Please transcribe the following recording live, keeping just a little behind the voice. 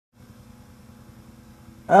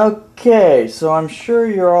Okay, so I'm sure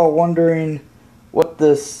you're all wondering what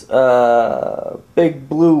this big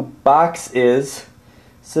blue box is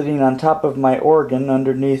sitting on top of my organ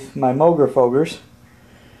underneath my Moger Fogers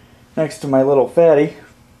next to my little fatty.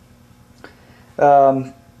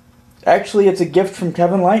 Actually, it's a gift from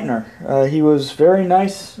Kevin Lightner. He was very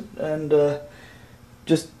nice and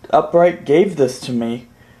just upright gave this to me.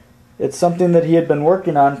 It's something that he had been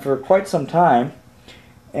working on for quite some time.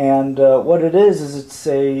 And what it is it's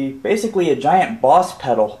basically a giant Boss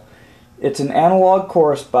pedal. It's an analog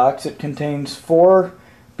chorus box. It contains 4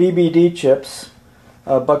 BBD chips,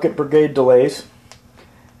 bucket brigade delays,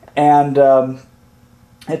 and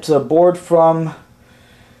it's a board from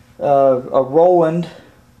a Roland,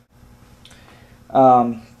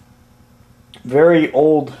 very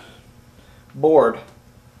old board,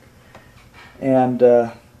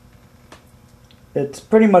 and it's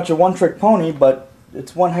pretty much a one-trick pony, but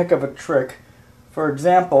it's one heck of a trick. For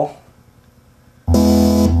example,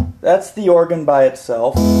 that's the organ by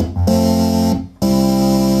itself.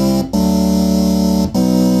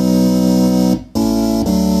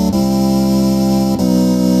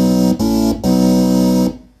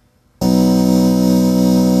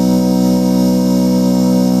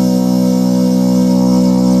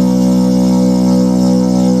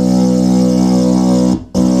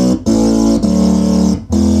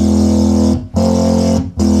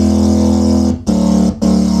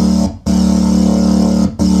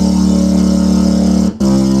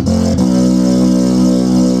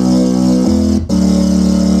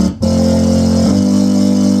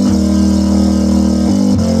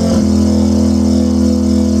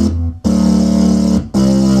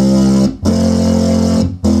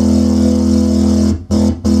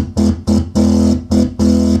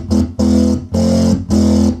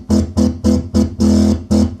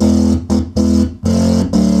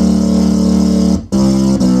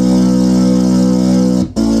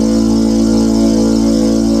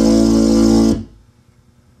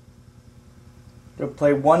 You'll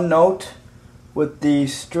play one note with the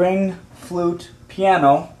string, flute,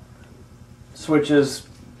 piano switches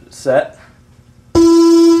set.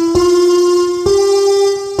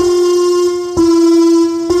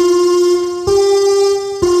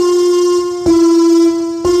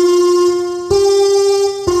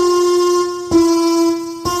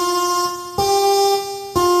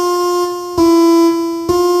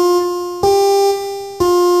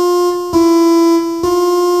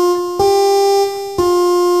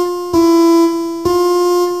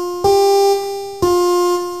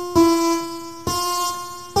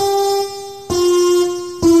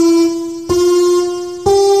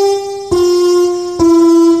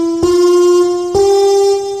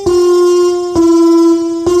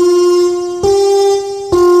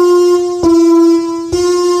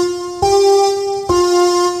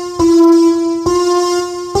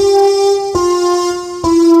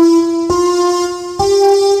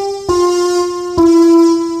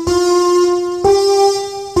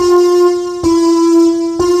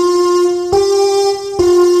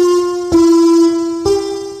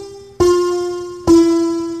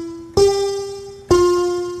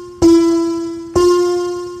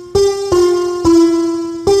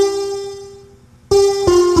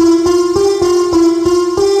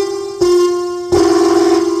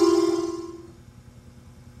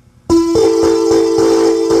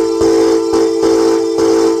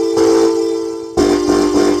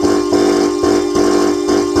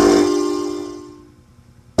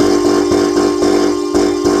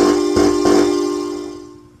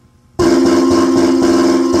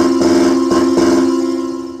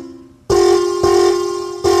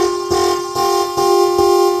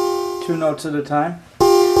 Two notes at a time.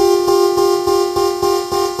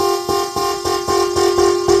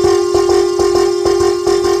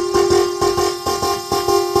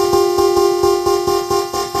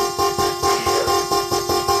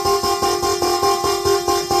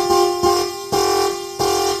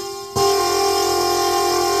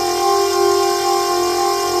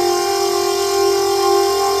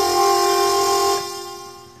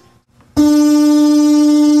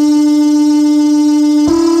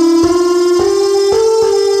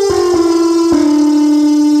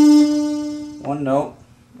 One note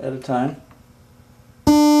at a time.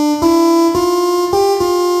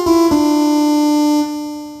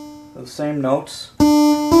 Those same notes.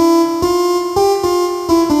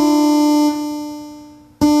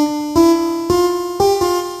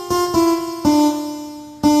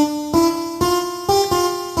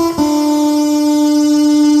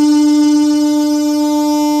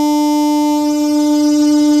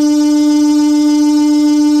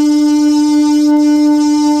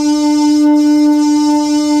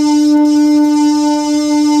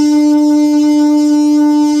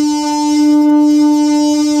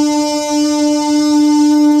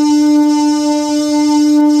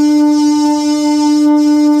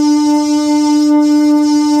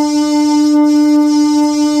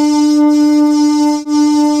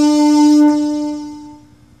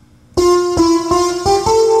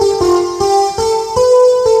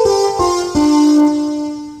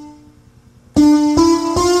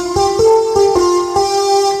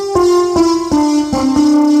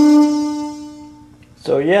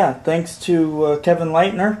 yeah, thanks to Kevin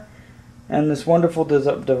Lightner and this wonderful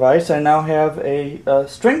device, I now have a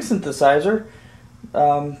string synthesizer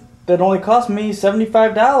that only cost me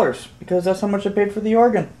 $75 because that's how much I paid for the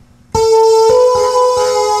organ.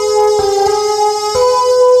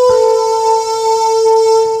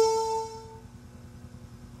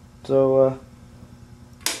 So,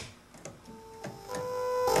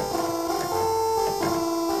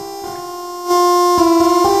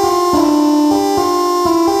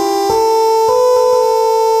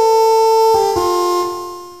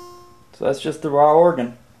 that's just the raw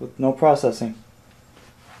organ with no processing.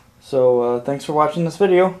 So thanks for watching this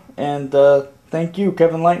video, and thank you,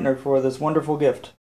 Kevin Lightner, for this wonderful gift.